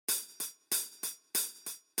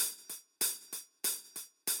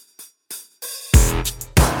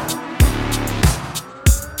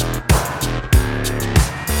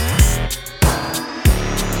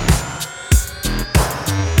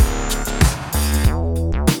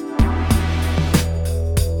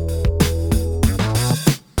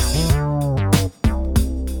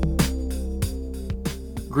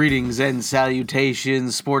Greetings and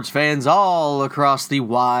salutations, sports fans all across the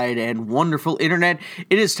wide and wonderful internet.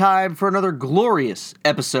 It is time for another glorious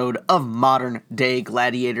episode of Modern Day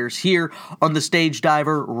Gladiators here on the Stage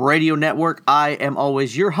Diver Radio Network. I am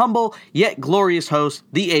always your humble yet glorious host,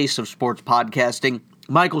 the ace of sports podcasting,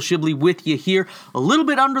 Michael Shibley, with you here. A little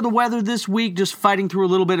bit under the weather this week, just fighting through a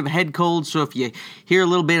little bit of head cold, so if you hear a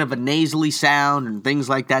little bit of a nasally sound and things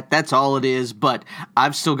like that, that's all it is, but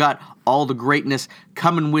I've still got all the greatness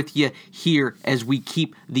coming with you here as we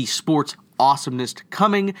keep the sports awesomeness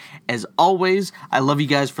coming. As always, I love you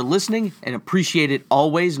guys for listening and appreciate it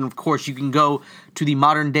always. And of course, you can go to the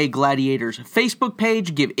Modern Day Gladiators Facebook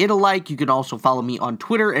page, give it a like. You can also follow me on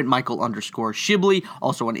Twitter at Michael_Shibley,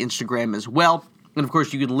 also on Instagram as well. And, of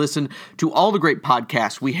course, you can listen to all the great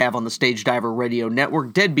podcasts we have on the Stage Diver Radio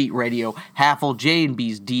Network, Deadbeat Radio, Haffle,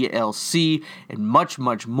 J&B's DLC, and much,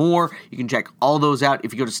 much more. You can check all those out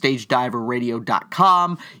if you go to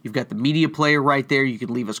StageDiverRadio.com. You've got the media player right there. You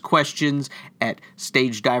can leave us questions at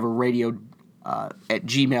StageDiverRadio at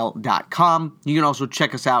gmail.com. You can also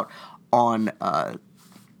check us out on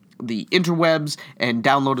the interwebs and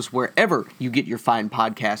download us wherever you get your fine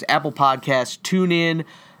podcasts. Apple Podcasts, TuneIn,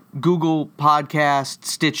 Google Podcasts,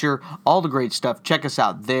 Stitcher, all the great stuff. Check us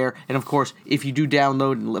out there. And of course, if you do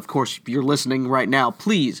download, and of course, if you're listening right now,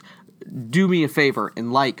 please do me a favor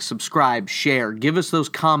and like, subscribe, share. Give us those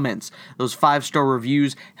comments. Those 5-star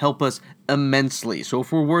reviews help us immensely. So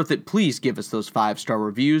if we're worth it, please give us those 5-star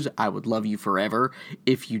reviews. I would love you forever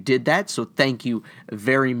if you did that. So thank you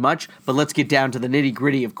very much. But let's get down to the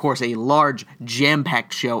nitty-gritty. Of course, a large,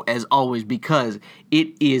 jam-packed show as always, because it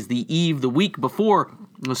is the week before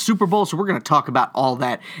the Super Bowl, so we're going to talk about all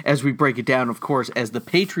that as we break it down, of course, as the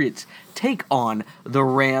Patriots take on the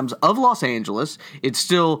Rams of Los Angeles.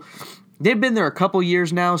 They've been there a couple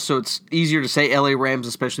years now, so it's easier to say LA Rams,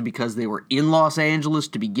 especially because they were in Los Angeles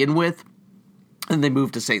to begin with, and they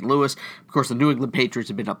moved to St. Louis. Of course, the New England Patriots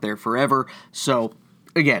have been up there forever, so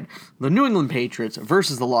again, the New England Patriots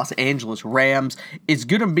versus the Los Angeles Rams. It's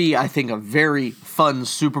going to be, I think, a very fun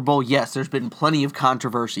Super Bowl. Yes, there's been plenty of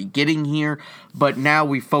controversy getting here, but now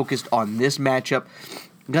we focused on this matchup.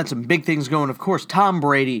 Got some big things going. Of course, Tom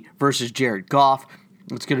Brady versus Jared Goff.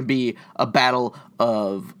 It's going to be a battle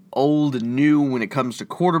of old and new when it comes to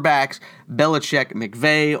quarterbacks. Belichick,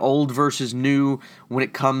 McVay, old versus new when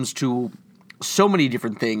it comes to so many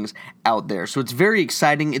different things out there. So it's very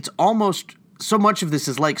exciting. It's almost so much of this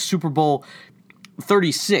is like Super Bowl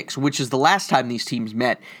 36, which is the last time these teams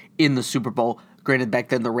met in the Super Bowl. Granted, back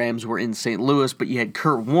then the Rams were in St. Louis, but you had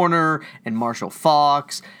Kurt Warner and Marshall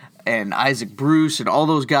Faulk and Isaac Bruce and all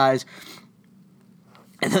those guys.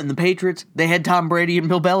 And then the Patriots, they had Tom Brady and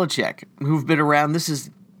Bill Belichick, who've been around. This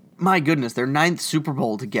is, my goodness, their 9th Super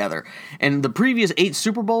Bowl together. And the previous 8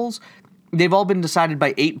 Super Bowls, they've all been decided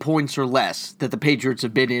by 8 points or less that the Patriots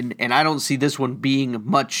have been in, and I don't see this one being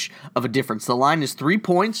much of a difference. The line is 3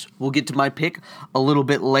 points. We'll get to my pick a little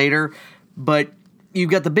bit later, but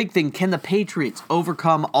you've got the big thing. Can the Patriots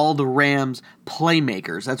overcome all the Rams'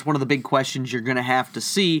 playmakers? That's one of the big questions you're going to have to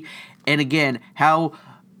see. And again, how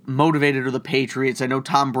motivated are the Patriots? I know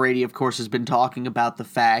Tom Brady, of course, has been talking about the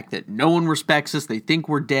fact that no one respects us. They think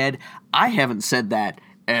we're dead. I haven't said that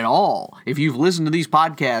at all. If you've listened to these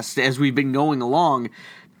podcasts as we've been going along,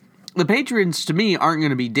 the Patriots, to me, aren't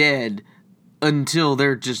going to be dead until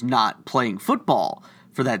they're just not playing football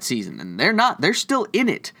for that season. And they're not. They're still in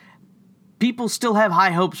it. People still have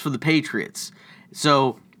high hopes for the Patriots.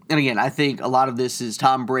 So, and again, I think a lot of this is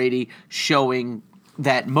Tom Brady showing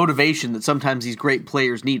that motivation that sometimes these great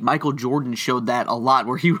players need. Michael Jordan showed that a lot,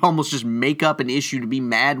 where he would almost just make up an issue to be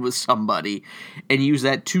mad with somebody and use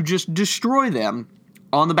that to just destroy them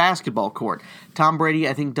on the basketball court. Tom Brady,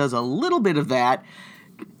 I think, does a little bit of that.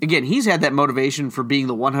 Again, he's had that motivation for being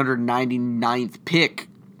the 199th pick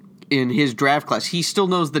in his draft class. He still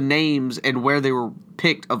knows the names and where they were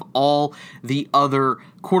picked of all the other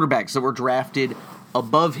quarterbacks that were drafted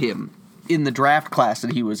above him in the draft class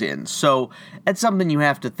that he was in. So that's something you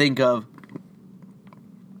have to think of.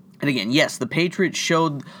 And again, yes, the Patriots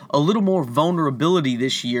showed a little more vulnerability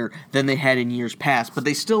this year than they had in years past, but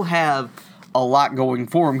they still have a lot going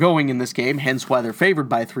for them going in this game, hence why they're favored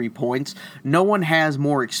by 3 points. No one has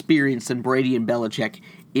more experience than Brady and Belichick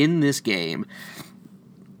in this game.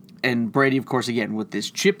 And Brady, of course, again, with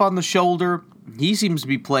this chip on the shoulder, he seems to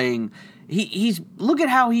be playing. He's look at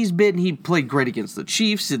how he's been. He played great against the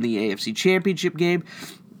Chiefs in the AFC Championship game.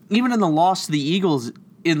 Even in the loss to the Eagles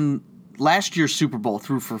in last year's Super Bowl,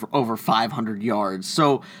 threw for over 500 yards.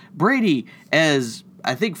 So Brady, as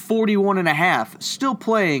I think 41 and a half, still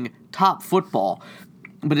playing top football.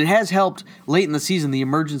 But it has helped late in the season, the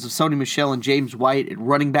emergence of Sony Michel and James White. At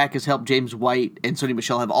running back has helped. James White and Sony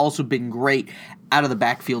Michel have also been great out of the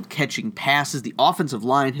backfield catching passes. The offensive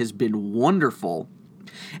line has been wonderful.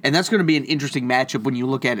 And that's going to be an interesting matchup when you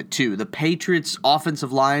look at it, too. The Patriots'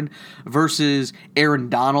 offensive line versus Aaron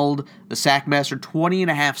Donald, the sack master,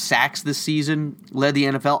 20.5 sacks this season, led the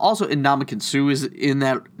NFL. Also, Ndamukong Suh is in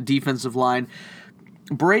that defensive line.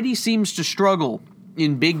 Brady seems to struggle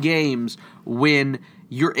in big games when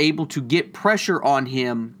you're able to get pressure on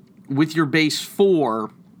him with your base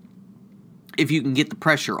 4 if you can get the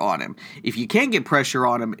pressure on him. If you can't get pressure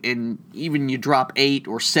on him and even you drop 8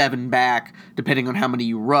 or 7 back, depending on how many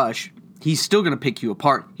you rush, he's still going to pick you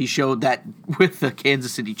apart. He showed that with the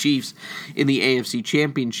Kansas City Chiefs in the AFC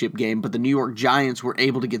Championship game, but the New York Giants were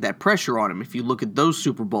able to get that pressure on him. If you look at those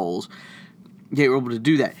Super Bowls, they were able to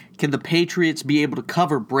do that. Can the Patriots be able to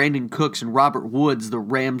cover Brandon Cooks and Robert Woods, the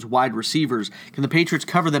Rams wide receivers? Can the Patriots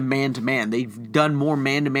cover them man-to-man? They've done more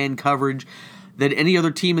man-to-man coverage than any other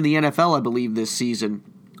team in the NFL, I believe, this season.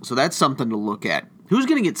 So that's something to look at. Who's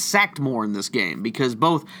going to get sacked more in this game? Because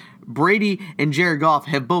both Brady and Jared Goff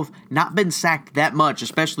have both not been sacked that much,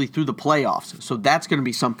 especially through the playoffs. So that's going to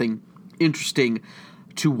be something interesting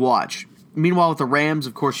to watch. Meanwhile, with the Rams,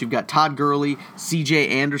 of course, you've got Todd Gurley, C.J.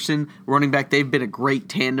 Anderson, running back. They've been a great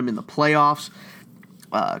tandem in the playoffs.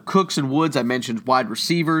 Cooks and Woods, I mentioned, wide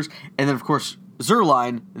receivers. And then, of course,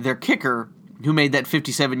 Zuerlein, their kicker, who made that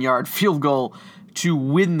 57-yard field goal to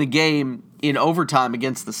win the game in overtime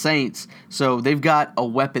against the Saints. So they've got a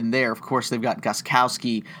weapon there. Of course, they've got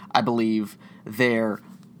Gostkowski, I believe, there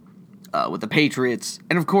with the Patriots.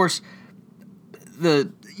 And, of course,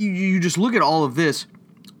 you just look at all of this.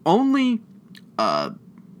 Only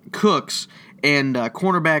Cooks and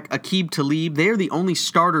cornerback Aqib Talib, they're the only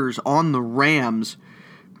starters on the Rams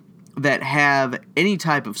that have any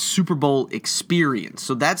type of Super Bowl experience.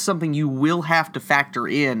 So that's something you will have to factor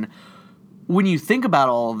in when you think about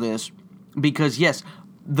all of this, because, yes,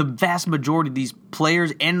 the vast majority of these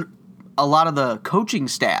players and a lot of the coaching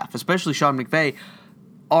staff, especially Sean McVay,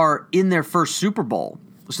 are in their first Super Bowl.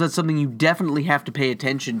 So that's something you definitely have to pay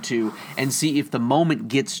attention to and see if the moment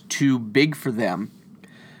gets too big for them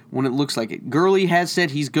when it looks like it. Gurley has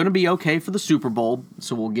said he's going to be okay for the Super Bowl,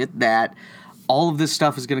 so we'll get that. All of this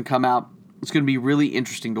stuff is going to come out. It's going to be really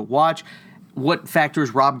interesting to watch. What factor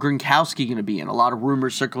is Rob Gronkowski going to be in? A lot of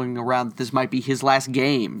rumors circling around that this might be his last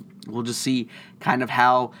game. We'll just see kind of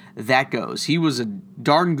how that goes. He was a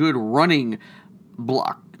darn good run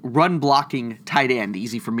blocking tight end,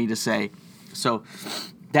 easy for me to say. So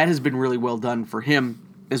that has been really well done for him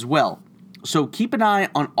as well. So keep an eye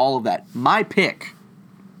on all of that. My pick,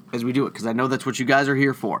 as we do it, because I know that's what you guys are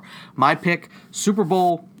here for. My pick, Super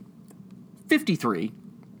Bowl 53.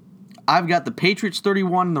 I've got the Patriots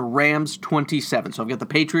 31 and the Rams 27. So I've got the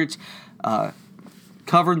Patriots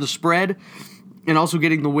covering the spread and also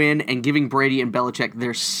getting the win and giving Brady and Belichick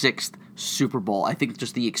their 6th Super Bowl. I think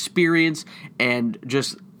just the experience and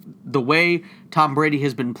just the way Tom Brady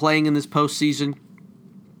has been playing in this postseason,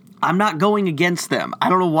 I'm not going against them. I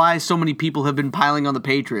don't know why so many people have been piling on the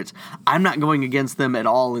Patriots. I'm not going against them at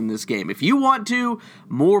all in this game. If you want to,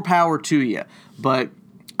 more power to you. But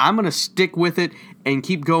I'm going to stick with it and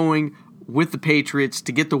keep going with the Patriots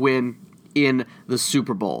to get the win in the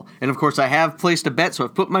Super Bowl. And, of course, I have placed a bet, so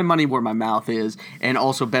I've put my money where my mouth is and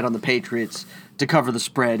also bet on the Patriots to cover the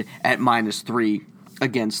spread at -3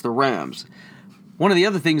 against the Rams. One of the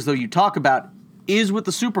other things, though, you talk about is with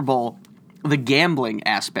the Super Bowl, the gambling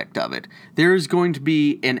aspect of it. There is going to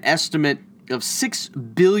be an estimate of $6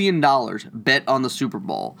 billion bet on the Super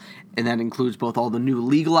Bowl, and that includes both all the new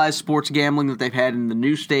legalized sports gambling that they've had in the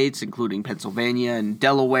new states, including Pennsylvania and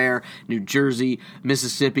Delaware, New Jersey,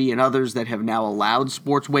 Mississippi, and others that have now allowed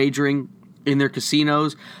sports wagering in their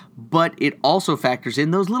casinos. But it also factors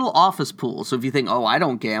in those little office pools. So if you think, oh, I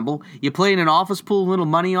don't gamble, you play in an office pool, little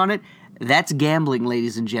money on it, that's gambling,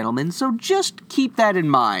 ladies and gentlemen, so just keep that in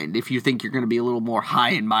mind if you think you're going to be a little more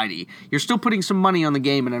high and mighty. You're still putting some money on the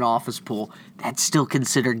game in an office pool. That's still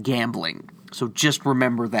considered gambling, so just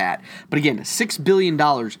remember that. But again, $6 billion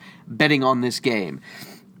betting on this game.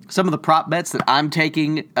 Some of the prop bets that I'm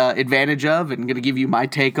taking advantage of and going to give you my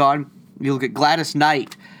take on, you look at Gladys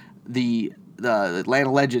Knight, the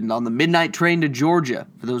Atlanta legend, on the Midnight Train to Georgia.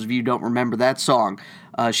 For those of you who don't remember that song,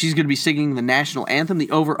 she's going to be singing the national anthem.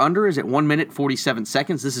 The over-under is at 1 minute, 47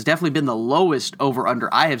 seconds. This has definitely been the lowest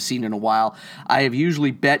over-under I have seen in a while. I have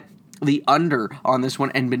usually bet the under on this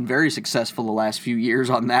one and been very successful the last few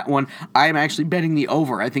years on that one. I am actually betting the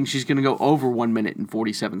over. I think she's going to go over 1 minute and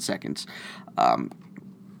 47 seconds.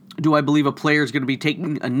 Do I believe a player is going to be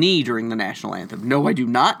taking a knee during the national anthem? No, I do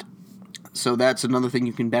not. So that's another thing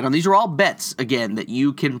you can bet on. These are all bets, again, that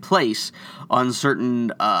you can place on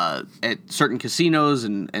certain at certain casinos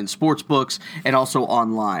and sports books, and also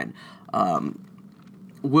online.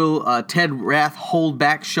 Will Ted Rath hold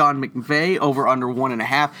back Sean McVay over under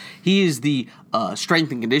 1.5? He is the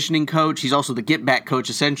strength and conditioning coach. He's also the get-back coach,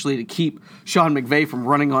 essentially, to keep Sean McVay from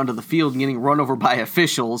running onto the field and getting run over by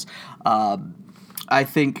officials. I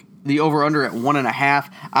think the over-under at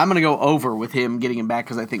 1.5. I'm going to go over with him getting him back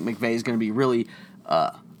because I think McVay is going to be really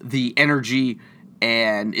the energy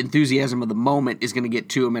and enthusiasm of the moment is going to get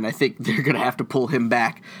to him, and I think they're going to have to pull him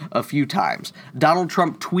back a few times. Donald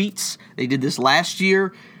Trump tweets. They did this last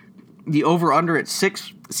year. The over-under at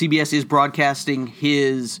 6. CBS is broadcasting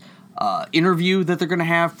his interview that they're going to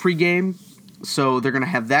have pregame, so they're going to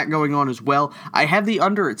have that going on as well. I have the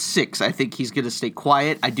under at 6. I think he's going to stay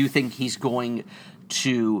quiet. I do think he's going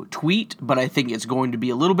to tweet, but I think it's going to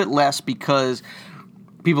be a little bit less because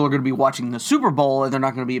people are going to be watching the Super Bowl and they're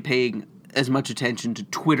not going to be paying as much attention to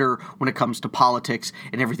Twitter when it comes to politics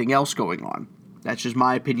and everything else going on. That's just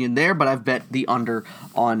my opinion there, but I've bet the under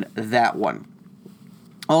on that one.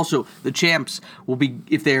 Also, the champs will be,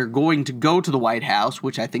 if they're going to go to the White House,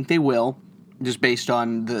 which I think they will, just based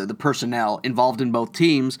on the personnel involved in both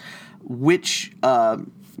teams, which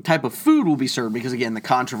type of food will be served, because again, the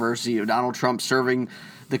controversy of Donald Trump serving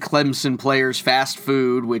the Clemson players fast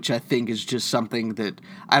food, which I think is just something that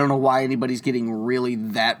I don't know why anybody's getting really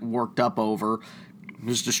that worked up over.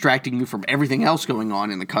 It's distracting you from everything else going on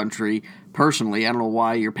in the country. Personally, I don't know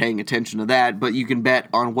why you're paying attention to that, but you can bet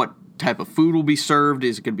on what type of food will be served.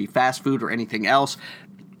 Is it going to be fast food or anything else?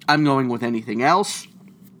 I'm going with anything else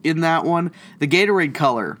in that one. The Gatorade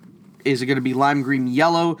color, is it going to be lime green,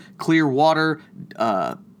 yellow, clear water,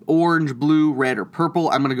 orange, blue, red, or purple?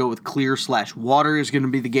 I'm going to go with clear/water is going to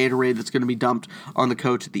be the Gatorade that's going to be dumped on the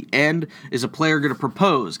coach at the end. Is a player going to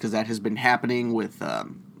propose? Because that has been happening with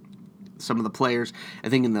some of the players. I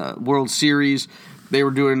think in the World Series, they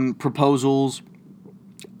were doing proposals.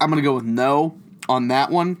 I'm going to go with no on that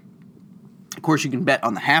one. Of course, you can bet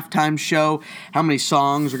on the halftime show. How many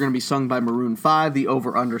songs are going to be sung by Maroon 5? The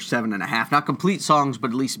over-under 7.5. Not complete songs,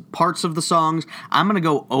 but at least parts of the songs. I'm going to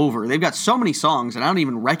go over. They've got so many songs, and I don't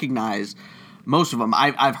even recognize most of them.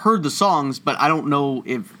 I've heard the songs, but I don't know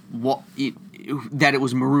that it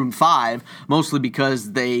was Maroon 5, mostly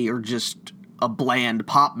because they are just a bland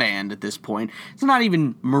pop band at this point. It's not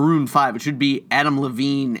even Maroon 5. It should be Adam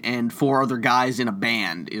Levine and 4 other guys in a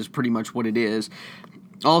band is pretty much what it is.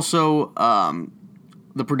 Also,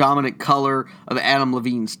 the predominant color of Adam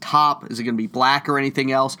Levine's top, is it going to be black or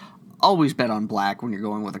anything else? Always bet on black when you're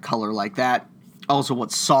going with a color like that. Also,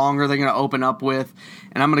 what song are they going to open up with?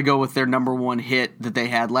 And I'm going to go with their number one hit that they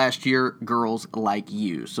had last year, Girls Like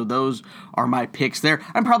You. So those are my picks there.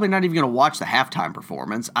 I'm probably not even going to watch the halftime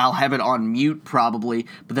performance. I'll have it on mute probably,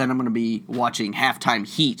 but then I'm going to be watching Halftime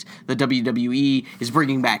Heat. The WWE is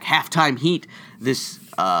bringing back Halftime Heat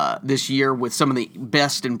this year with some of the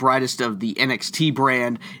best and brightest of the NXT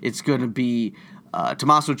brand. It's going to be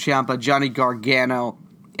Tommaso Ciampa, Johnny Gargano,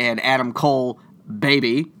 and Adam Cole,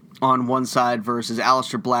 baby, on one side versus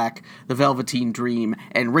Aleister Black, the Velveteen Dream,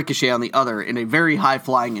 and Ricochet on the other in a very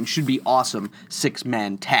high-flying and should be awesome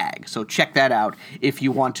 6-man tag. So check that out if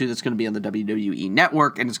you want to. That's going to be on the WWE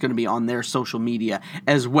Network, and it's going to be on their social media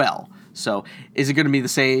as well. So is it going to be the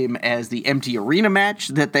same as the empty arena match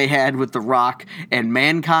that they had with The Rock and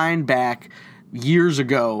Mankind back years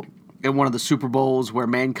ago at one of the Super Bowls where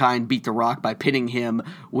Mankind beat The Rock by pinning him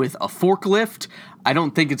with a forklift? I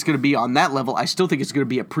don't think it's going to be on that level. I still think it's going to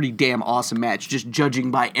be a pretty damn awesome match, just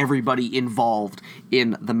judging by everybody involved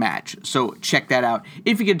in the match. So check that out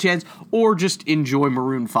if you get a chance, or just enjoy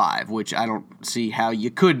Maroon 5, which I don't see how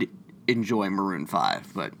you could enjoy Maroon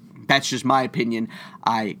 5, but that's just my opinion.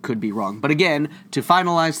 I could be wrong. But again, to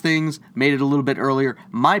finalize things, made it a little bit earlier,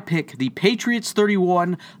 my pick, the Patriots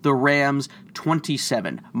 31, the Rams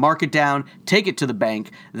 27. Mark it down, take it to the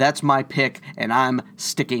bank. That's my pick, and I'm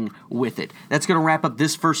sticking with it. That's going to wrap up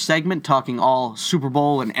this first segment, talking all Super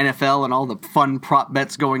Bowl and NFL and all the fun prop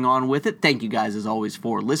bets going on with it. Thank you guys, as always,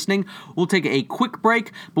 for listening. We'll take a quick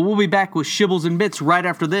break, but we'll be back with Shibbles and Bits right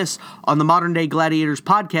after this on the Modern Day Gladiators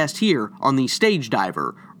podcast here on the Stage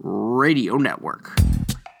Diver Radio Network.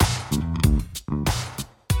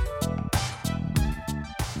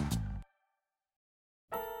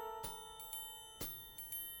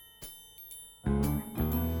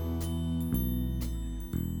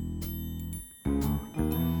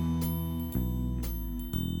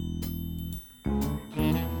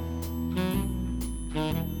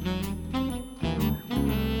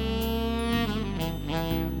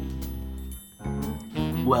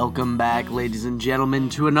 Welcome back, ladies and gentlemen,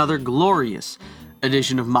 to another glorious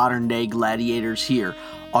edition of Modern Day Gladiators here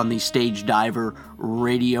on the Stage Diver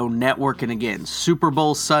Radio Network. And again, Super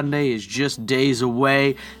Bowl Sunday is just days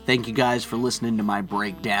away. Thank you guys for listening to my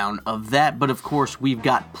breakdown of that. But of course, we've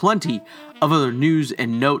got plenty of other news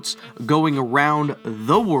and notes going around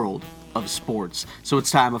the world of sports. So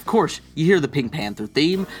it's time, of course, you hear the Pink Panther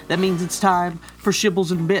theme. That means it's time for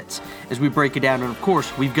Shibbles and Bits as we break it down. And of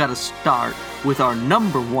course, we've got to start with our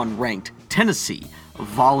number one ranked Tennessee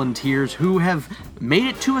Volunteers, who have made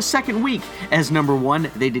it to a second week as number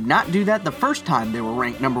one. They did not do that the first time they were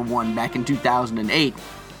ranked number one back in 2008.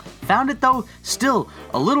 Found it, though, still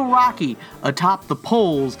a little rocky atop the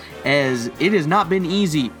polls, as it has not been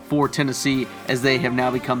easy for Tennessee as they have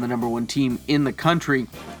now become the number one team in the country.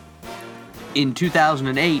 In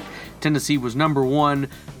 2008, Tennessee was number one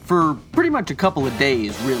for pretty much a couple of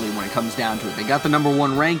days, really, when it comes down to it. They got the number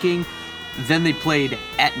one ranking, then they played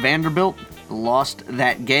at Vanderbilt, lost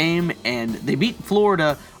that game, and they beat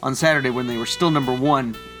Florida on Saturday when they were still number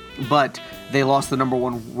one, but they lost the number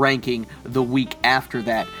one ranking the week after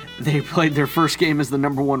that. They played their first game as the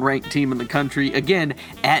number one ranked team in the country, again,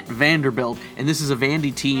 at Vanderbilt, and this is a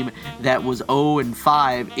Vandy team that was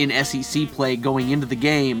 0-5 in SEC play going into the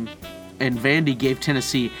game, and Vandy gave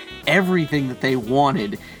Tennessee everything that they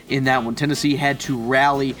wanted in that one. Tennessee had to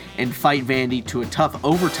rally and fight Vandy to a tough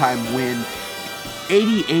overtime win,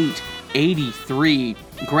 88-83.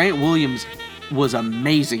 Grant Williams was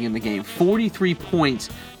amazing in the game. 43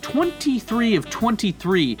 points, 23 of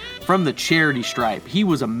 23 from the charity stripe. He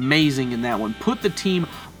was amazing in that one. Put the team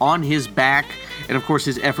on his back, and of course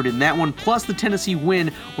his effort in that one, plus the Tennessee win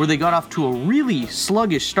where they got off to a really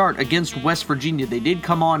sluggish start against West Virginia. They did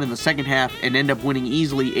come on in the second half and end up winning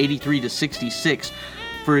easily 83-66.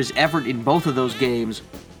 For his effort in both of those games,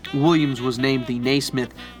 Williams was named the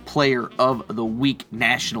Naismith Player of the Week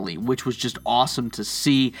nationally, which was just awesome to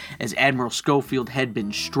see, as Admiral Schofield had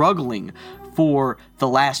been struggling for the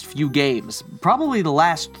last few games. Probably the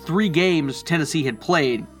last 3 games Tennessee had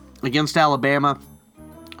played against Alabama,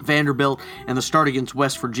 Vanderbilt, and the start against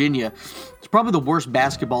West Virginia. It's probably the worst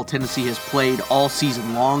basketball Tennessee has played all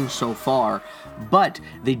season long so far, but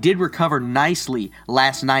they did recover nicely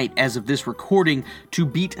last night as of this recording to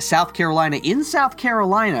beat South Carolina in South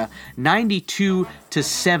Carolina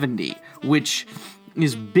 92-70, which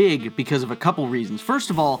is big because of a couple reasons. First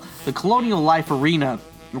of all, the Colonial Life Arena,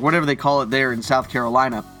 or whatever they call it there in South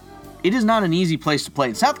Carolina, it is not an easy place to play.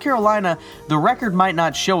 In South Carolina, the record might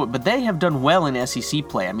not show it, but they have done well in SEC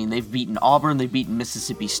play. I mean, they've beaten Auburn, they've beaten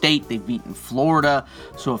Mississippi State, they've beaten Florida,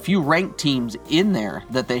 so a few ranked teams in there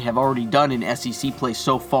that they have already done in SEC play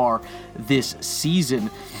so far this season.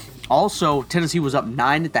 Also, Tennessee was up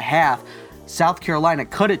 9 at the half. South Carolina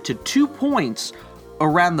cut it to 2 points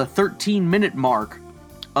around the 13-minute mark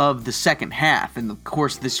of the second half, and of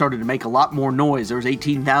course they started to make a lot more noise. There was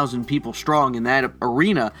 18,000 people strong in that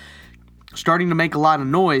arena, starting to make a lot of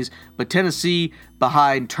noise, but Tennessee,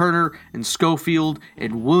 behind Turner and Schofield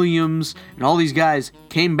and Williams and all these guys,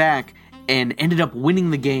 came back and ended up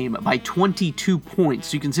winning the game by 22 points.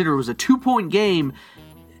 So you consider it was a 2-point game,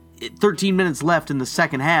 13 minutes left in the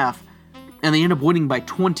second half, and they end up winning by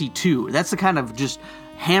 22. That's the kind of just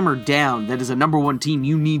hammered down that is a number one team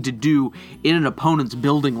you need to do in an opponent's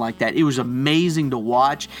building like that. It was amazing to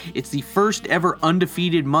watch. It's the first ever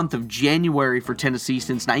undefeated month of January for Tennessee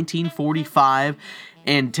since 1945,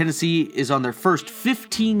 and Tennessee is on their first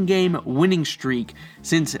 15-game winning streak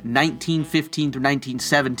since 1915 through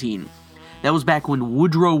 1917. That was back when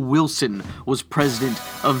Woodrow Wilson was president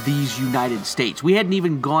of these United States. We hadn't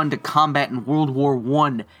even gone to combat in World War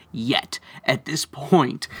I yet at this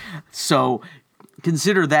point. So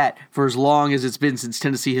consider that for as long as it's been since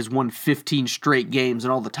Tennessee has won 15 straight games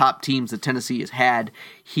and all the top teams that Tennessee has had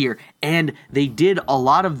here. And they did a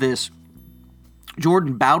lot of this.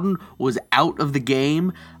 Jordan Bowden was out of the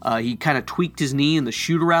game. He kind of tweaked his knee in the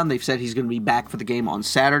shoot-around. They've said he's going to be back for the game on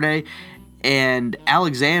Saturday. And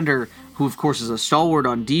Alexander, who of course is a stalwart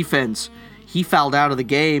on defense, he fouled out of the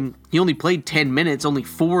game. He only played 10 minutes, only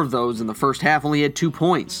 4 of those in the first half, only had 2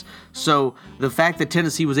 points. So the fact that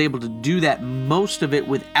Tennessee was able to do that, most of it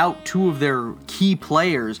without 2 of their key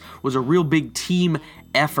players, was a real big team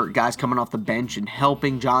effort. Guys coming off the bench and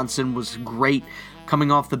helping. Johnson was great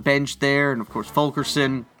coming off the bench there, and of course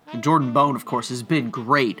Fulkerson. And Jordan Bone, of course, has been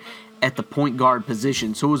great at the point guard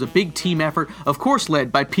position. So it was a big team effort, of course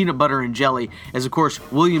led by Peanut Butter and Jelly, as of course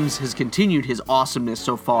Williams has continued his awesomeness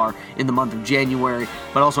so far in the month of January,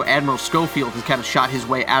 but also Admiral Schofield has kind of shot his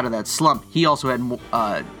way out of that slump. He also had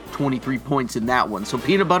 23 points in that one. So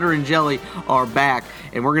Peanut Butter and Jelly are back,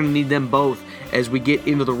 and we're going to need them both as we get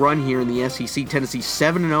into the run here in the SEC. Tennessee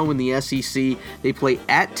 7-0 in the SEC. They play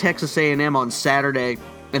at Texas A&M on Saturday,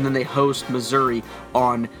 and then they host Missouri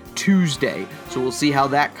on Tuesday. So we'll see how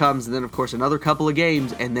that comes. And then, of course, another couple of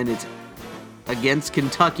games, and then it's against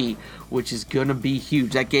Kentucky, which is going to be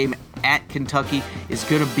huge. That game at Kentucky is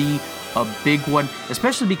going to be a big one,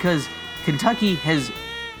 especially because Kentucky has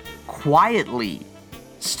quietly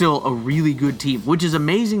still a really good team, which is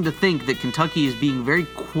amazing to think that Kentucky is being very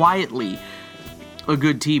quietly a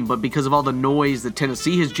good team, but because of all the noise that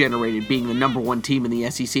Tennessee has generated being the number one team in the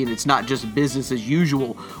SEC, and it's not just business as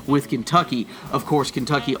usual with Kentucky. Of course,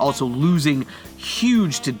 Kentucky also losing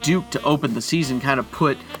huge to Duke to open the season kind of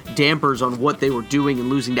put dampers on what they were doing, and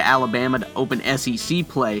losing to Alabama to open SEC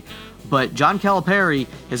play. But John Calipari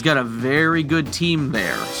has got a very good team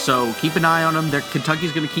there, so keep an eye on them.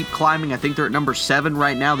 Kentucky's going to keep climbing. I think they're at number 7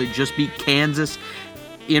 right now. They just beat Kansas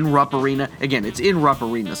in Rupp Arena. Again, it's in Rupp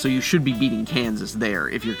Arena, so you should be beating Kansas there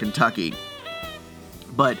if you're Kentucky.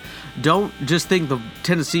 But don't just think the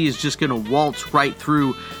Tennessee is just going to waltz right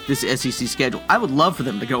through this SEC schedule. I would love for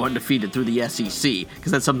them to go undefeated through the SEC,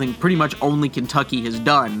 because that's something pretty much only Kentucky has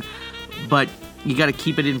done. But you got to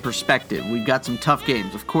keep it in perspective. We've got some tough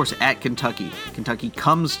games, of course, at Kentucky. Kentucky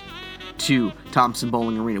comes to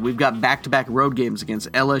Thompson-Boling Arena. We've got back-to-back road games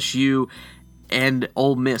against LSU and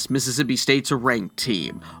Ole Miss. Mississippi State's a ranked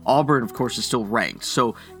team. Auburn, of course, is still ranked.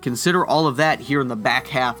 So consider all of that here in the back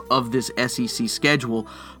half of this SEC schedule,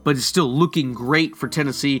 but it's still looking great for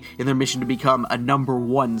Tennessee in their mission to become a number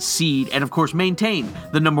 1 seed and, of course, maintain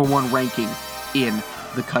the number 1 ranking in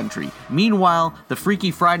the country. Meanwhile, the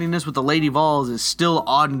Freaky Fridayness with the Lady Vols is still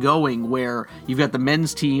ongoing, where you've got the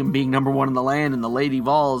men's team being number 1 in the land and the Lady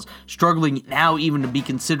Vols struggling now even to be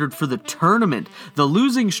considered for the tournament. The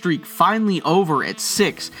losing streak finally over at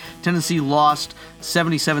 6. Tennessee lost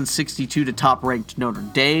 77-62 to top-ranked Notre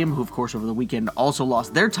Dame, who, of course, over the weekend also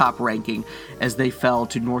lost their top ranking as they fell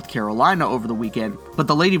to North Carolina over the weekend. But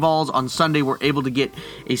the Lady Vols on Sunday were able to get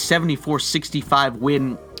a 74-65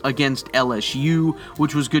 win against LSU,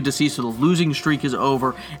 which was good to see. So the losing streak is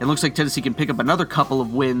over, and looks like Tennessee can pick up another couple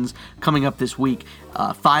of wins coming up this week.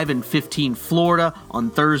 5-15 Florida on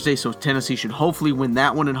Thursday, so Tennessee should hopefully win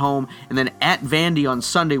that one at home. And then at Vandy on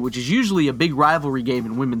Sunday, which is usually a big rivalry game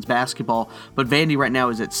in women's basketball, but Vandy right now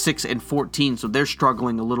is at 6-14, so they're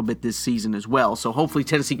struggling a little bit this season as well. So hopefully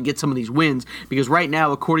Tennessee can get some of these wins, because right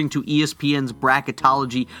now, according to ESPN's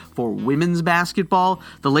bracketology for women's basketball,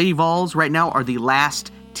 the Lady Vols right now are the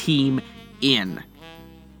last team in.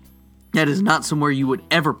 That is not somewhere you would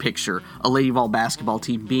ever picture a Lady Vol basketball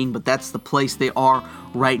team being, but that's the place they are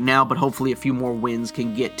right now. But hopefully a few more wins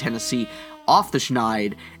can get Tennessee off the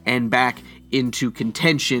schneid and back into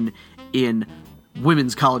contention in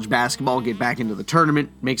women's college basketball, get back into the tournament,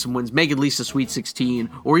 make some wins, make at least a Sweet 16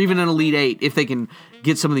 or even an Elite 8 if they can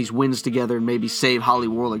get some of these wins together and maybe save Holly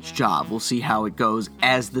Warlick's job. We'll see how it goes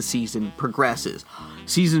as the season progresses.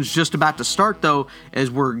 Season's just about to start, though,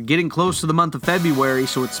 as we're getting close to the month of February,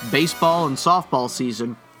 so it's baseball and softball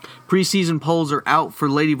season. Preseason polls are out for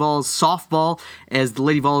Lady Vols softball, as the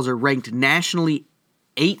Lady Vols are ranked nationally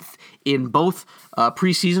 8th in both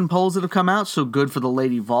preseason polls that have come out, so good for the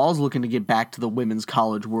Lady Vols, looking to get back to the Women's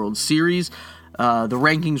College World Series. The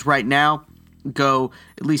rankings right now go,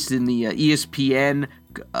 at least in the ESPN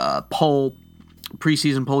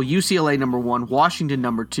preseason poll, UCLA number 1, Washington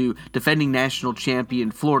number 2, defending national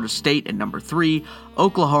champion Florida State at number 3,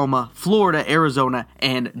 Oklahoma, Florida, Arizona,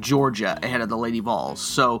 and Georgia ahead of the Lady Vols.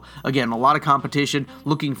 So, again, a lot of competition.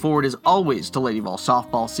 Looking forward, as always, to Lady Vols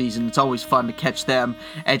softball season. It's always fun to catch them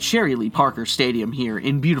at Sherry Lee Parker Stadium here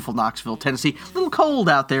in beautiful Knoxville, Tennessee. A little cold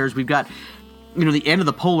out there as we've got the end of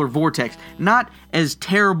the polar vortex. Not as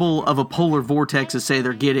terrible of a polar vortex as, say,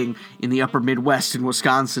 they're getting in the upper Midwest in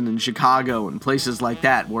Wisconsin and Chicago and places like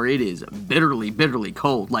that, where it is bitterly, bitterly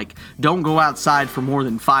cold. Like, don't go outside for more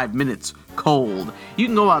than 5 minutes cold. You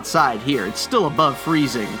can go outside here. It's still above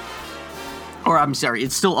freezing. Or, I'm sorry,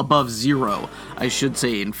 it's still above 0, I should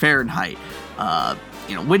say, in Fahrenheit.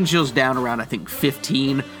 Wind chill's down around, I think,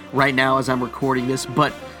 15 right now as I'm recording this,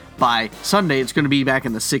 but by Sunday, it's going to be back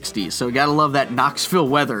in the 60s, so you gotta love that Knoxville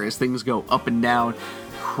weather as things go up and down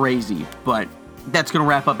crazy. But that's going to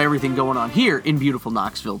wrap up everything going on here in beautiful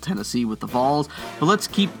Knoxville, Tennessee with the Vols. But let's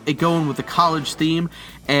keep it going with the college theme,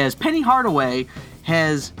 as Penny Hardaway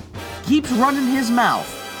keeps running his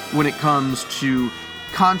mouth when it comes to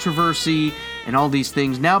controversy and all these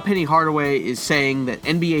things. Now Penny Hardaway is saying that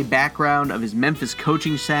NBA background of his Memphis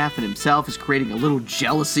coaching staff and himself is creating a little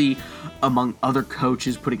jealousy among other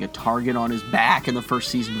coaches, putting a target on his back in the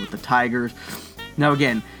first season with the Tigers. Now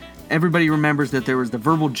again, everybody remembers that there was the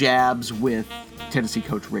verbal jabs with Tennessee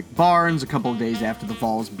coach Rick Barnes a couple of days after the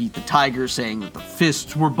Vols beat the Tigers, saying that the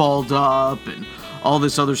fists were balled up and all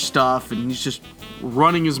this other stuff, and he's just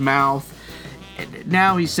running his mouth. And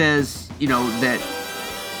now he says, that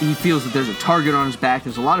he feels that there's a target on his back.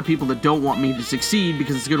 There's a lot of people that don't want me to succeed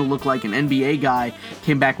because it's going to look like an NBA guy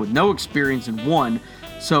came back with no experience and won.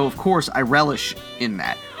 So, of course, I relish in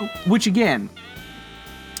that. Which, again,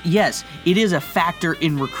 yes, it is a factor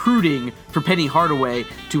in recruiting for Penny Hardaway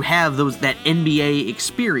to have that NBA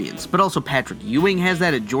experience. But also Patrick Ewing has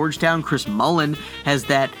that at Georgetown. Chris Mullin has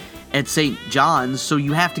that at St. John's. So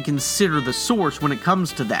you have to consider the source when it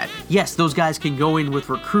comes to that. Yes, those guys can go in with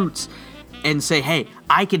recruits and say, hey,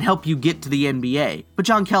 I can help you get to the NBA. But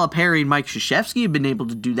John Calipari and Mike Krzyzewski have been able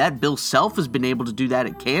to do that. Bill Self has been able to do that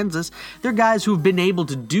at Kansas. They're guys who have been able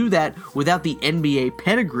to do that without the NBA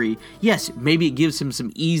pedigree. Yes, maybe it gives him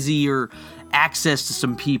some easier access to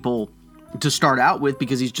some people to start out with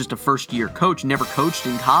because he's just a first-year coach, never coached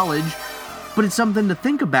in college. But it's something to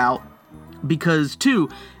think about because, too,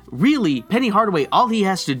 really, Penny Hardaway, all he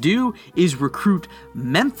has to do is recruit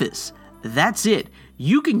Memphis. That's it.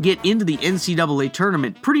 You can get into the NCAA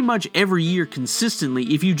tournament pretty much every year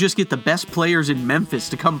consistently if you just get the best players in Memphis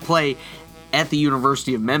to come play at the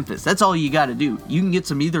University of Memphis. That's all you got to do. You can get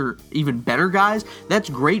some even better guys. That's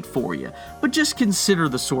great for you. But just consider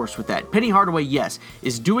the source with that. Penny Hardaway, yes,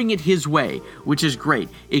 is doing it his way, which is great.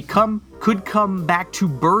 It could come back to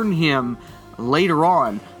burn him later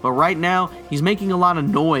on, but right now he's making a lot of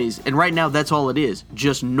noise, and right now that's all it is,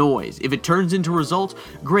 just noise. If it turns into results,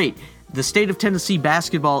 great. The state of Tennessee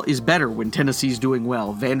basketball is better when Tennessee's doing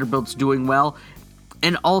well, Vanderbilt's doing well,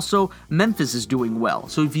 and also Memphis is doing well.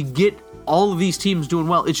 So if you get all of these teams doing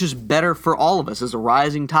well, it's just better for all of us as a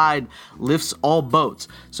rising tide lifts all boats.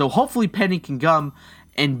 So hopefully Penny can come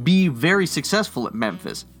and be very successful at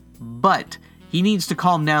Memphis, but he needs to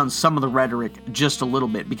calm down some of the rhetoric just a little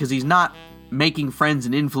bit because he's not making friends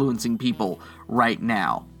and influencing people right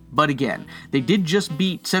now. But again, they did just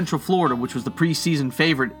beat Central Florida, which was the preseason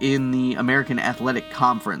favorite in the American Athletic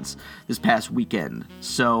Conference this past weekend.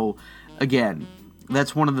 So, again,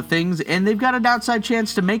 that's one of the things, and they've got an outside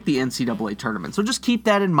chance to make the NCAA tournament. So just keep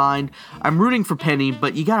that in mind. I'm rooting for Penny,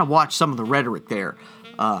 but you got to watch some of the rhetoric there,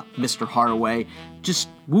 Mr. Hardaway. Just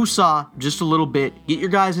woo-saw just a little bit, get your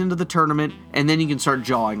guys into the tournament, and then you can start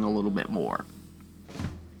jawing a little bit more.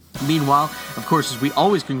 Meanwhile, of course, as we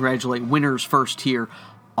always congratulate winners first here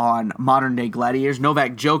on Modern Day Gladiators,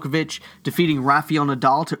 Novak Djokovic defeating Rafael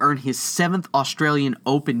Nadal to earn his 7th Australian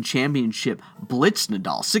Open Championship. Blitz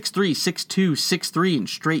Nadal, 6-3, 6-2, 6-3 in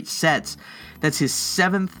straight sets. That's his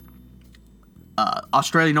 7th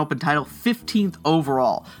Australian Open title, 15th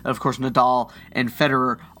overall. And of course, Nadal and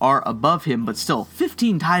Federer are above him, but still,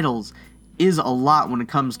 15 titles is a lot when it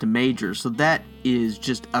comes to majors, so that is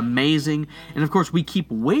just amazing. And of course, we keep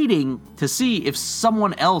waiting to see if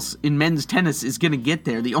someone else in men's tennis is going to get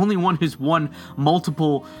there. The only one who's won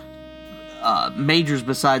multiple majors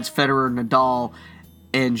besides Federer, Nadal,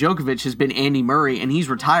 and Djokovic has been Andy Murray, and he's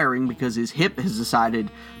retiring because his hip has decided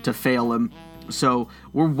to fail him. So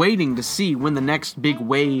we're waiting to see when the next big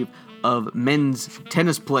wave of men's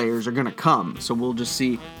tennis players are going to come. So we'll just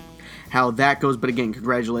see how that goes. But again,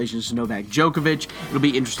 congratulations to Novak Djokovic. It'll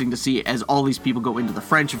be interesting to see as all these people go into the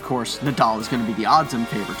French. Of course, Nadal is going to be the odds-on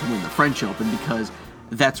favorite to win the French Open because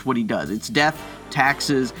that's what he does. It's death,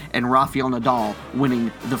 taxes, and Rafael Nadal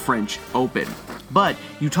winning the French Open. But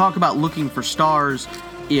you talk about looking for stars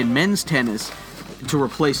in men's tennis to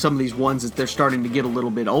replace some of these ones as they're starting to get a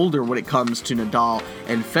little bit older when it comes to Nadal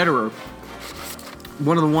and Federer.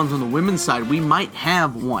 One of the ones on the women's side, we might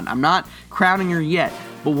have one. I'm not crowning her yet,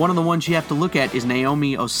 but one of the ones you have to look at is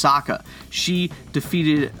Naomi Osaka. She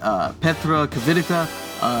defeated Petra Kvitova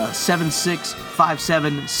 7-6,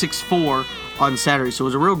 5-7, 6-4 on Saturday. So it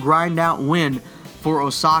was a real grind-out win for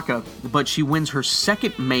Osaka, but she wins her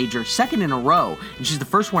second major, second in a row, and she's the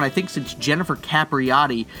first one, I think, since Jennifer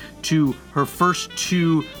Capriati to her first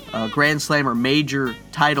two Grand Slam or major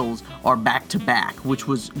titles are back-to-back, which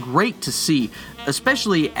was great to see,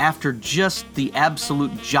 especially after just the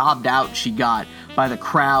absolute jobbed out she got by the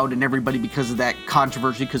crowd and everybody because of that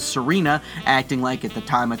controversy, because Serena acting like, at the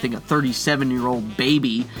time, I think, a 37-year-old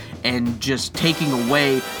baby and just taking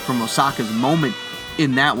away from Osaka's moment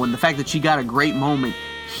in that one. The fact that she got a great moment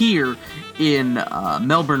here in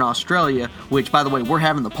Melbourne, Australia, which, by the way, we're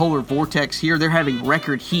having the polar vortex here. They're having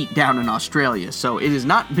record heat down in Australia, so it has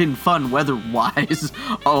not been fun weather-wise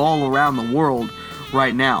all around the world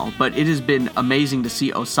right now, but it has been amazing to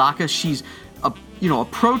see Osaka. She's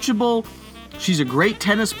approachable, She's a great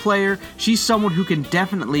tennis player. She's someone who can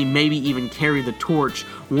definitely maybe even carry the torch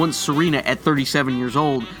once Serena, at 37 years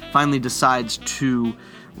old, finally decides to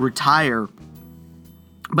retire.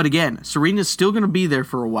 But again, Serena's still going to be there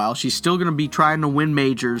for a while. She's still going to be trying to win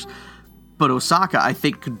majors. But Osaka, I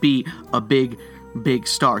think, could be a big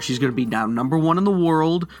star. She's going to be now number 1 in the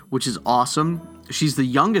world, which is awesome. She's the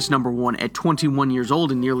youngest number 1 at 21 years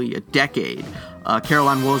old in nearly a decade.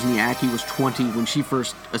 Caroline Wozniacki was 20 when she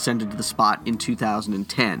first ascended to the spot in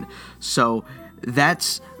 2010. So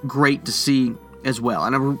that's great to see as well.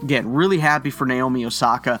 And I'm, again, really happy for Naomi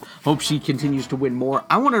Osaka. Hope she continues to win more.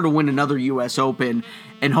 I want her to win another U.S. Open,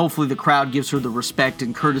 and hopefully the crowd gives her the respect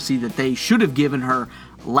and courtesy that they should have given her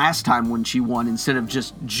last time when she won, instead of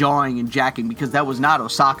just jawing and jacking, because that was not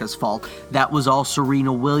Osaka's fault. That was all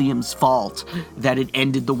Serena Williams' fault that it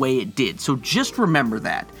ended the way it did. So just remember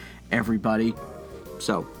that, everybody.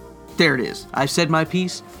 So there it is. I've said my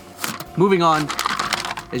piece. Moving on,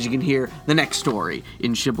 as you can hear, the next story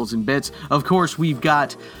in Shibbles and Bits. Of course, we've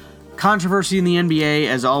got controversy in the NBA,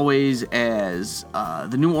 as always, as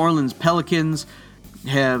the New Orleans Pelicans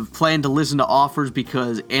have planned to listen to offers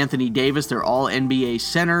because Anthony Davis, their all-NBA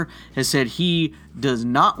center, has said he does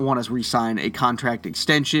not want to re-sign a contract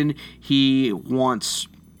extension. He wants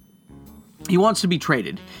to be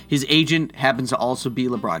traded. His agent happens to also be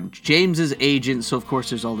LeBron James's agent, so of course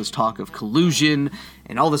there's all this talk of collusion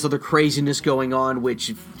and all this other craziness going on,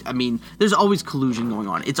 which, I mean, there's always collusion going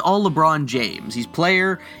on. It's all LeBron James. He's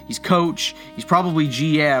player, he's coach, he's probably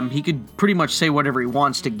GM. He could pretty much say whatever he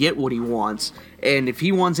wants to get what he wants, and if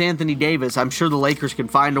he wants Anthony Davis, I'm sure the Lakers can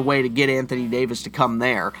find a way to get Anthony Davis to come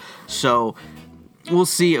there. So we'll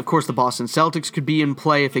see. Of course, the Boston Celtics could be in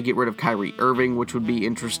play if they get rid of Kyrie Irving, which would be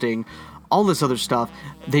interesting. All this other stuff.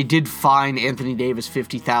 They did fine Anthony Davis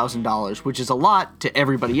 $50,000, which is a lot to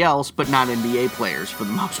everybody else, but not NBA players for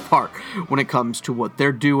the most part when it comes to what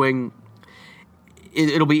they're doing.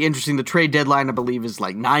 It'll be interesting. The trade deadline, I believe, is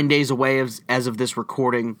like 9 days away as of this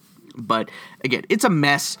recording. But again, it's a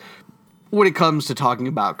mess when it comes to talking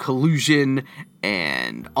about collusion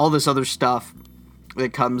and all this other stuff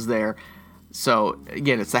that comes there. So,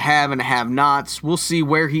 again, it's the have and the have-nots. We'll see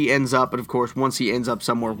where he ends up, but of course, once he ends up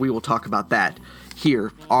somewhere, we will talk about that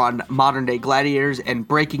here on Modern Day Gladiators. And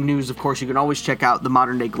breaking news, of course, you can always check out the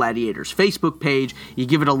Modern Day Gladiators Facebook page. You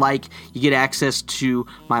give it a like, you get access to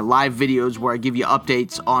my live videos where I give you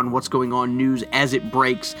updates on what's going on, news as it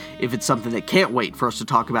breaks, if it's something that can't wait for us to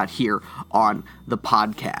talk about here on the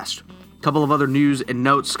podcast. A couple of other news and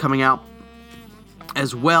notes coming out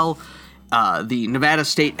as well. The Nevada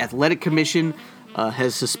State Athletic Commission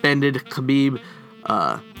has suspended Khabib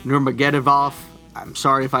Nurmagomedov. I'm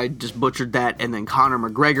sorry if I just butchered that. And then Conor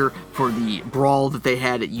McGregor for the brawl that they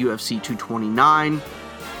had at UFC 229,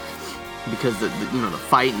 because the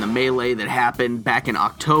fight and the melee that happened back in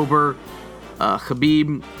October.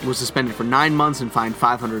 Khabib was suspended for 9 months and fined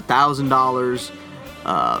 $500,000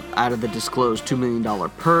 out of the disclosed $2 million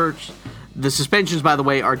purge. The suspensions, by the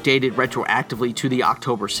way, are dated retroactively to the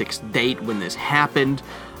October 6th date when this happened,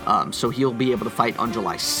 so he'll be able to fight on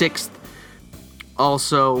July 6th.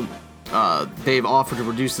 Also, they've offered to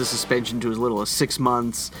reduce the suspension to as little as 6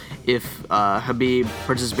 months if Khabib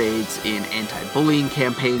participates in anti-bullying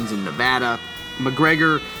campaigns in Nevada.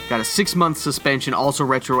 McGregor got a 6-month suspension, also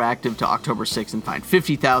retroactive to October 6th, and fined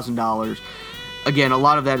 $50,000. Again, a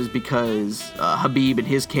lot of that is because Khabib and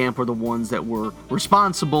his camp were the ones that were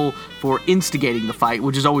responsible for instigating the fight,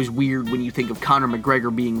 which is always weird when you think of Conor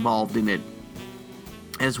McGregor being involved in it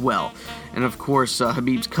as well. And of course,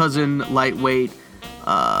 Khabib's cousin, lightweight,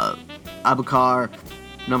 Abubakar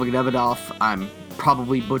Nurmagomedov, I'm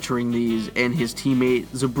probably butchering these, and his teammate,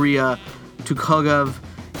 Zubria Tukhugov,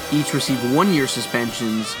 each received 1-year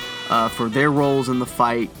suspensions for their roles in the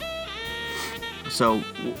fight. So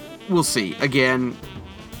we'll see. Again,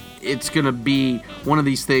 it's going to be one of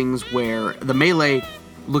these things where the melee,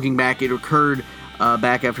 looking back, it occurred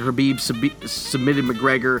back after Khabib submitted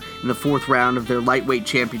McGregor in the 4th round of their lightweight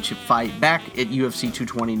championship fight back at UFC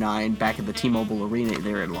 229, back at the T-Mobile Arena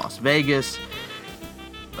there in Las Vegas.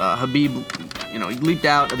 Khabib, he leaped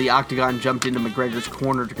out of the octagon, jumped into McGregor's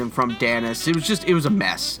corner to confront Danis. It was a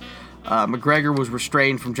mess. McGregor was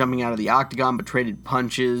restrained from jumping out of the octagon, but traded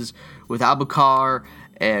punches with Abubakar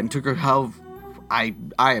and Tukhugov. I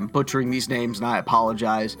am butchering these names, and I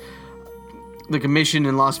apologize. The commission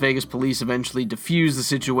and Las Vegas police eventually diffused the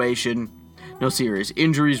situation. No serious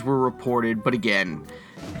injuries were reported, but again,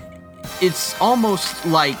 it's almost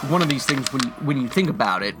like one of these things when you think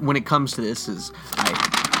about it, when it comes to this, is I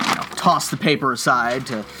toss the paper aside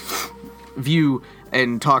to view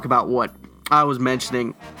and talk about what I was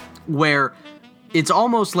mentioning, where it's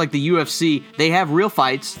almost like the UFC. They have real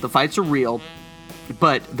fights. The fights are real.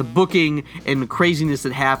 But the booking and the craziness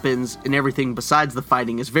that happens and everything besides the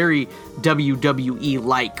fighting is very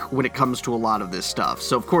WWE-like when it comes to a lot of this stuff.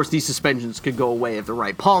 So, of course, these suspensions could go away if the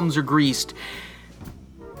right palms are greased.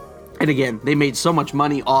 And again, they made so much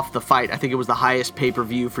money off the fight. I think it was the highest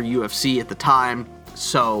pay-per-view for UFC at the time.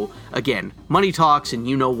 So, again, money talks and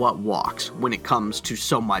you know what walks when it comes to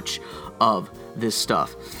so much of this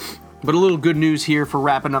stuff. But a little good news here for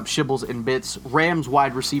wrapping up Shibbles and Bits. Rams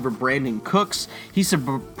wide receiver Brandon Cooks, he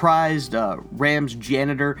surprised Rams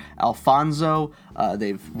janitor Alfonso.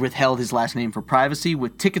 They've withheld his last name for privacy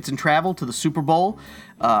with tickets and travel to the Super Bowl.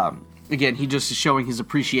 Again, he just is showing his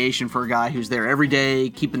appreciation for a guy who's there every day,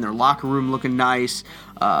 keeping their locker room looking nice.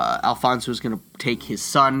 Alfonso is going to take his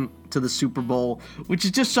son to the Super Bowl, which is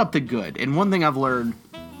just something good. And one thing I've learned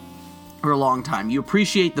for a long time, you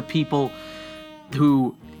appreciate the people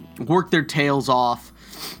who work their tails off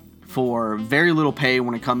for very little pay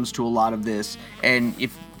when it comes to a lot of this. And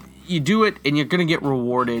if you do it, and you're going to get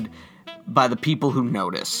rewarded by the people who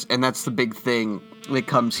notice. And that's the big thing that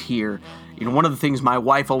comes here. You know, one of the things my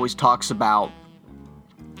wife always talks about,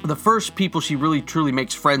 the first people she really truly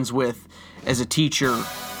makes friends with as a teacher,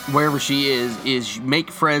 wherever she is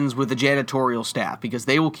make friends with the janitorial staff, because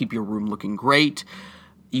they will keep your room looking great.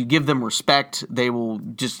 You give them respect, they will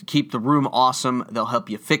just keep the room awesome. They'll help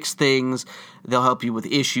you fix things. They'll help you with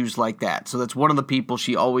issues like that. So that's one of the people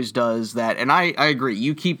she always does that. And I agree.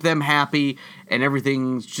 You keep them happy and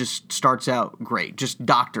everything just starts out great. Just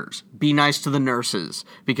doctors. Be nice to the nurses,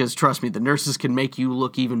 because trust me, the nurses can make you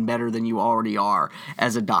look even better than you already are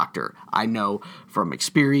as a doctor. I know from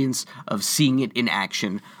experience of seeing it in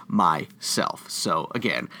action myself. So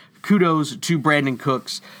again, kudos to Brandon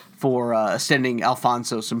Cooks for sending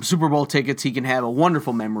Alfonso some Super Bowl tickets. He can have a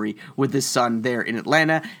wonderful memory with his son there in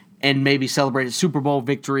Atlanta and maybe celebrate a Super Bowl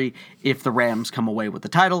victory if the Rams come away with the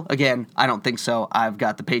title. Again, I don't think so. I've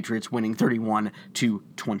got the Patriots winning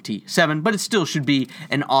 31-27, but it still should be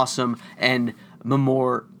an awesome and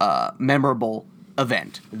more memorable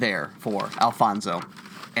event there for Alfonso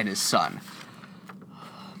and his son.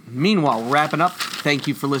 Meanwhile, wrapping up, thank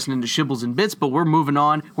you for listening to Shibbles and Bits, but we're moving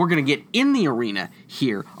on. We're going to get in the arena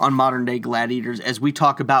here on Modern Day Gladiators as we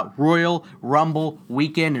talk about Royal Rumble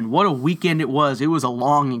weekend, and what a weekend it was. It was a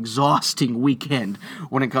long, exhausting weekend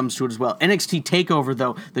when it comes to it as well. NXT TakeOver,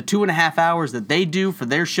 though, the 2.5 hours that they do for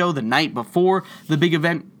their show the night before the big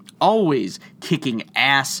event, always kicking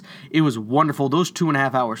ass. It was wonderful. Those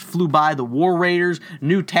 2.5 hours flew by. The War Raiders,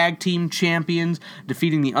 new tag team champions,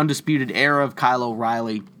 defeating the Undisputed Era of Kyle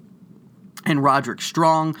O'Reilly and Roderick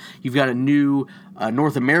Strong. You've got a new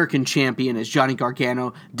North American champion as Johnny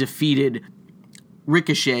Gargano defeated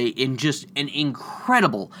Ricochet in just an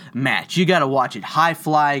incredible match. You got to watch it.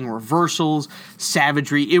 High-flying reversals,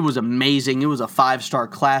 savagery. It was amazing. It was a 5-star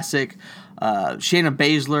classic. Shayna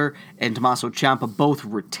Baszler and Tommaso Ciampa both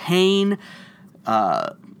retain.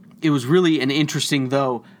 It was really an interesting,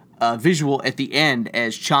 though, visual at the end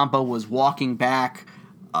as Ciampa was walking back,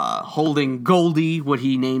 holding Goldie, what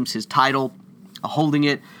he names his title, holding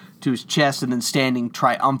it to his chest and then standing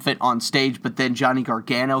triumphant on stage. But then Johnny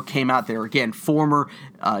Gargano came out there again, former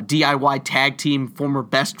DIY tag team, former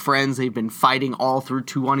best friends. They've been fighting all through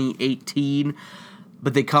 2018,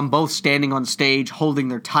 but they come both standing on stage, holding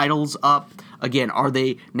their titles up. Again, are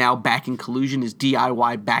they now back in collusion? Is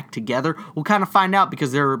DIY back together? We'll kind of find out,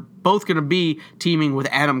 because they're both going to be teaming with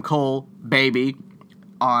Adam Cole, baby,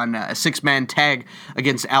 on a 6-man tag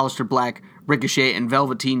against Aleister Black, Ricochet, and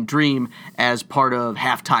Velveteen Dream as part of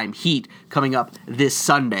Halftime Heat coming up this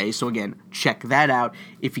Sunday. So again, check that out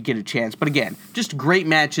if you get a chance. But again, just great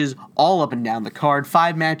matches all up and down the card.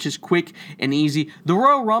 5 matches, quick and easy. The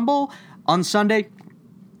Royal Rumble on Sunday,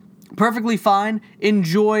 perfectly fine.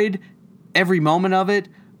 Enjoyed every moment of it,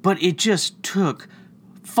 but it just took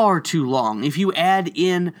far too long. If you add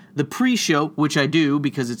in the pre-show, which I do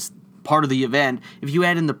because it's part of the event, if you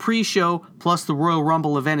add in the pre-show plus the Royal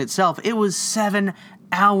Rumble event itself, it was 7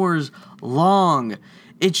 hours long.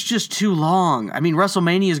 It's just too long. I mean,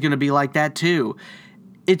 WrestleMania is going to be like that too.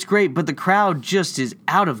 It's great, but the crowd just is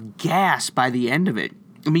out of gas by the end of it.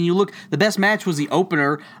 I mean, you look, the best match was the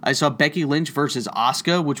opener. I saw Becky Lynch versus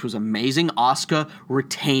Asuka, which was amazing. Asuka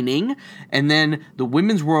retaining. And then the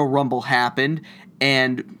Women's Royal Rumble happened,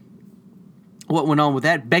 and what went on with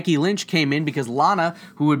that. Becky Lynch came in because Lana,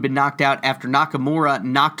 who had been knocked out after Nakamura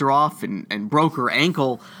knocked her off and broke her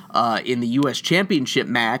ankle in the U.S. Championship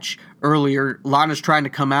match earlier. Lana's trying to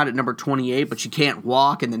come out at number 28, but she can't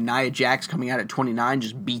walk, and then Nia Jax coming out at 29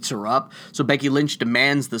 just beats her up. So Becky Lynch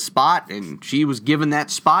demands the spot, and she was given that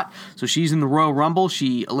spot. So she's in the Royal Rumble.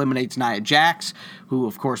 She eliminates Nia Jax, who,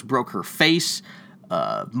 of course, broke her face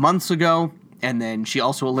months ago. And then she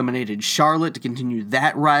also eliminated Charlotte to continue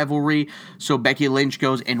that rivalry. So Becky Lynch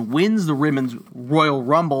goes and wins the Women's Royal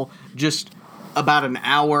Rumble just about an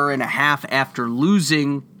hour and a half after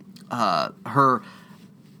losing her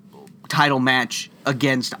title match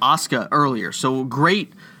against Asuka earlier. So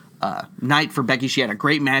great night for Becky. She had a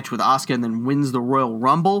great match with Asuka and then wins the Royal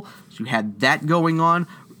Rumble. So you had that going on.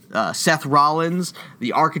 Seth Rollins,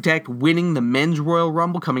 the Architect, winning the Men's Royal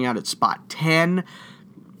Rumble, coming out at spot 10.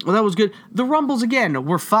 Well, that was good. The Rumbles, again,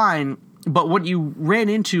 were fine, but what you ran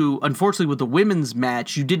into, unfortunately, with the women's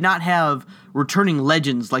match, you did not have returning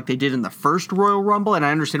legends like they did in the first Royal Rumble, and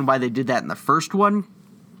I understand why they did that in the first one.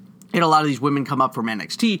 And a lot of these women come up from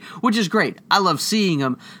NXT, which is great. I love seeing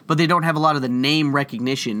them, but they don't have a lot of the name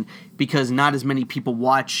recognition because not as many people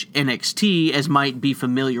watch NXT as might be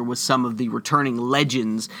familiar with some of the returning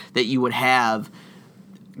legends that you would have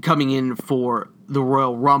coming in for the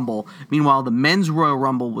Royal Rumble. Meanwhile, the Men's Royal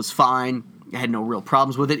Rumble was fine. I had no real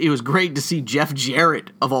problems with it. It was great to see Jeff Jarrett,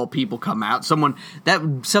 of all people, come out.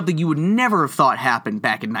 Something you would never have thought happened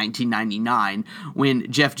back in 1999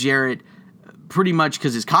 when Jeff Jarrett, pretty much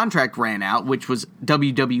because his contract ran out, which was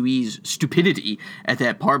WWE's stupidity at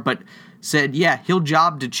that part, but said, yeah, he'll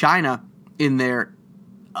job to China in their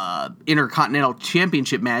Intercontinental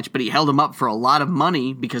Championship match, but he held him up for a lot of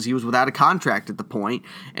money because he was without a contract at the point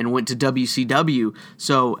and went to WCW.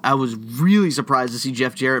 So I was really surprised to see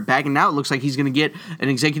Jeff Jarrett back, and now it looks like he's going to get an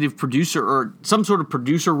executive producer or some sort of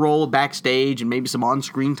producer role backstage and maybe some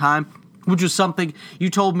on-screen time, which was something you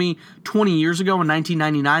told me 20 years ago in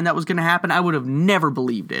 1999 that was going to happen. I would have never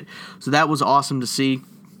believed it. So that was awesome to see.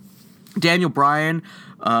 Daniel Bryan,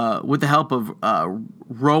 with the help of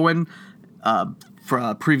Rowan,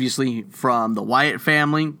 previously from the Wyatt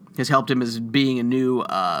family, has helped him as being a new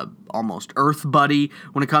almost Earth buddy.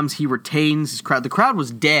 When it comes, he retains his crowd. The crowd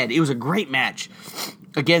was dead. It was a great match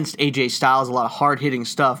against AJ Styles, a lot of hard-hitting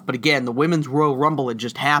stuff. But again, the Women's Royal Rumble had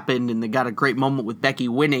just happened, and they got a great moment with Becky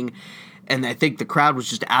winning. And I think the crowd was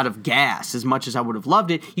just out of gas as much as I would have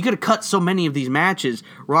loved it. You could have cut so many of these matches.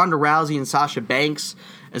 Ronda Rousey and Sasha Banks,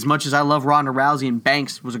 as much as I love Ronda Rousey and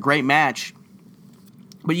Banks, was a great match.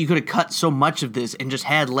 But you could have cut so much of this and just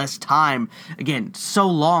had less time. Again, so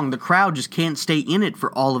long, the crowd just can't stay in it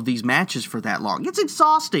for all of these matches for that long. It's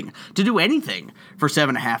exhausting to do anything for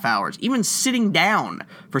 7.5 hours. Even sitting down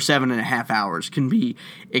for 7.5 hours can be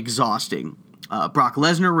exhausting. Brock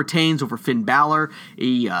Lesnar retains over Finn Balor.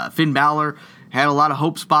 Finn Balor had a lot of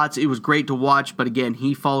hope spots. It was great to watch, but again,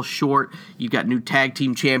 he falls short. You've got new tag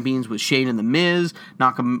team champions with Shane and The Miz.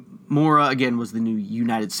 Nakamura, again, was the new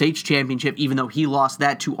United States Championship, even though he lost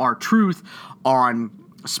that to R-Truth on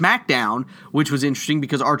SmackDown, which was interesting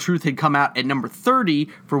because R-Truth had come out at number 30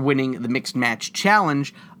 for winning the Mixed Match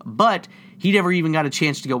Challenge, but he never even got a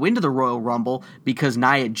chance to go into the Royal Rumble because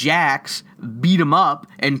Nia Jax beat him up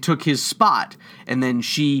and took his spot. And then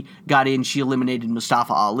she got in, she eliminated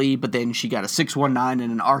Mustafa Ali, but then she got a 619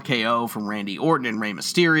 and an RKO from Randy Orton and Rey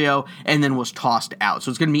Mysterio, and then was tossed out. So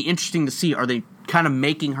it's going to be interesting to see, are they kind of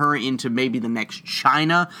making her into maybe the next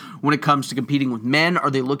Chyna when it comes to competing with men? Are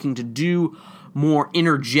they looking to do more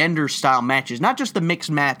intergender style matches? Not just the Mixed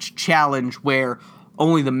Match Challenge where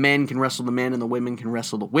only the men can wrestle the men and the women can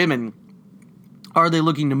wrestle the women. Are they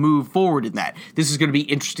looking to move forward in that? This is going to be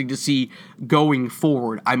interesting to see going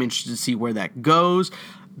forward. I'm interested to see where that goes.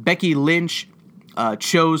 Becky Lynch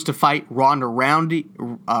chose to fight Ronda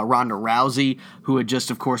Rousey, who had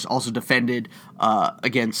just, of course, also defended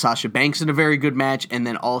against Sasha Banks in a very good match, and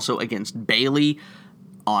then also against Bayley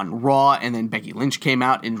on Raw, and then Becky Lynch came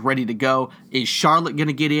out and ready to go. Is Charlotte going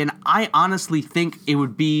to get in? I honestly think it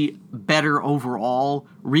would be better overall,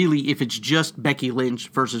 really, if it's just Becky Lynch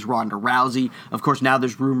versus Ronda Rousey. Of course, now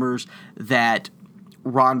there's rumors that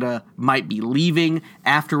Ronda might be leaving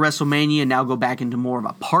after WrestleMania and now go back into more of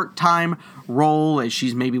a part-time role as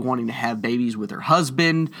she's maybe wanting to have babies with her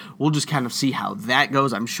husband. We'll just kind of see how that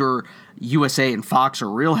goes. I'm sure USA and Fox are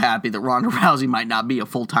real happy that Ronda Rousey might not be a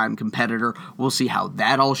full-time competitor. We'll see how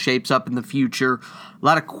that all shapes up in the future. A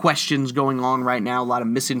lot of questions going on right now, a lot of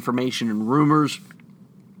misinformation and rumors.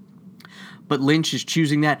 But Lynch is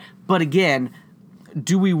choosing that. But again,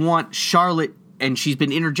 do we want Charlotte and she's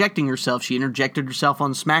been interjecting herself. She interjected herself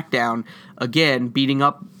on SmackDown, again, beating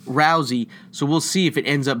up Rousey. So we'll see if it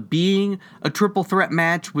ends up being a triple threat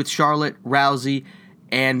match with Charlotte, Rousey,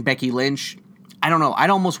 and Becky Lynch. I don't know. I'd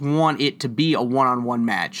almost want it to be a one-on-one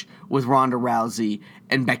match with Ronda Rousey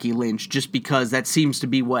and Becky Lynch, just because that seems to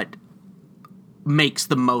be what makes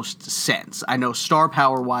the most sense. I know star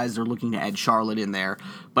power-wise they're looking to add Charlotte in there,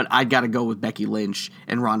 but I'd got to go with Becky Lynch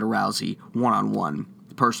and Ronda Rousey one-on-one.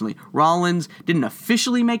 Personally, Rollins didn't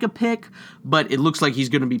officially make a pick, but it looks like he's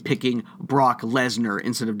going to be picking Brock Lesnar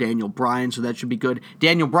instead of Daniel Bryan, so that should be good.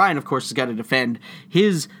 Daniel Bryan, of course, has got to defend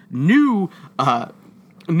his newly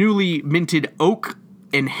minted oak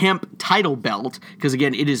and hemp title belt, because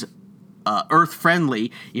again, it is earth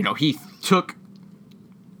friendly. You know, he took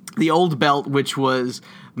the old belt, which was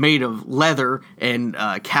made of leather and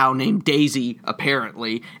a cow named Daisy,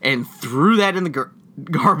 apparently, and threw that in the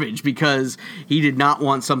garbage because he did not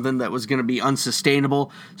want something that was going to be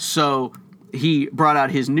unsustainable. So he brought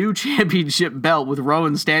out his new championship belt with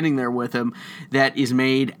Rowan standing there with him that is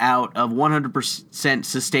made out of 100%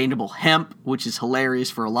 sustainable hemp, which is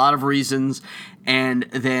hilarious for a lot of reasons, and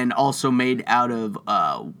then also made out of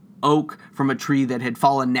oak from a tree that had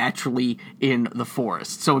fallen naturally in the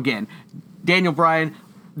forest. So again, Daniel Bryan,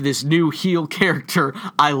 this new heel character,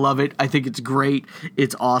 I love it. I think it's great.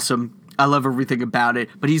 It's awesome. I love everything about it,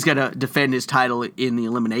 but he's got to defend his title in the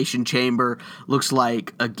Elimination Chamber. Looks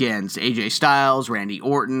like against AJ Styles, Randy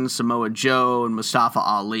Orton, Samoa Joe, and Mustafa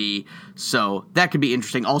Ali. So that could be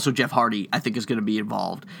interesting. Also, Jeff Hardy, I think, is going to be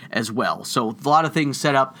involved as well. So a lot of things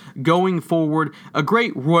set up going forward. A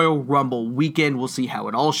great Royal Rumble weekend. We'll see how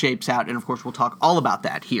it all shapes out, and of course, we'll talk all about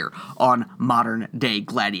that here on Modern Day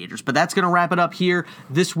Gladiators. But that's going to wrap it up here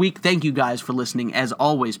this week. Thank you guys for listening. As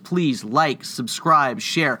always, please like, subscribe,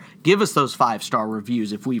 share, give us those 5-star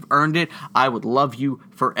reviews. If we've earned it, I would love you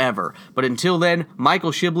forever. But until then,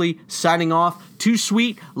 Michael Shibley signing off. Too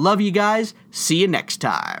sweet. Love you guys. See you next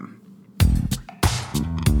time.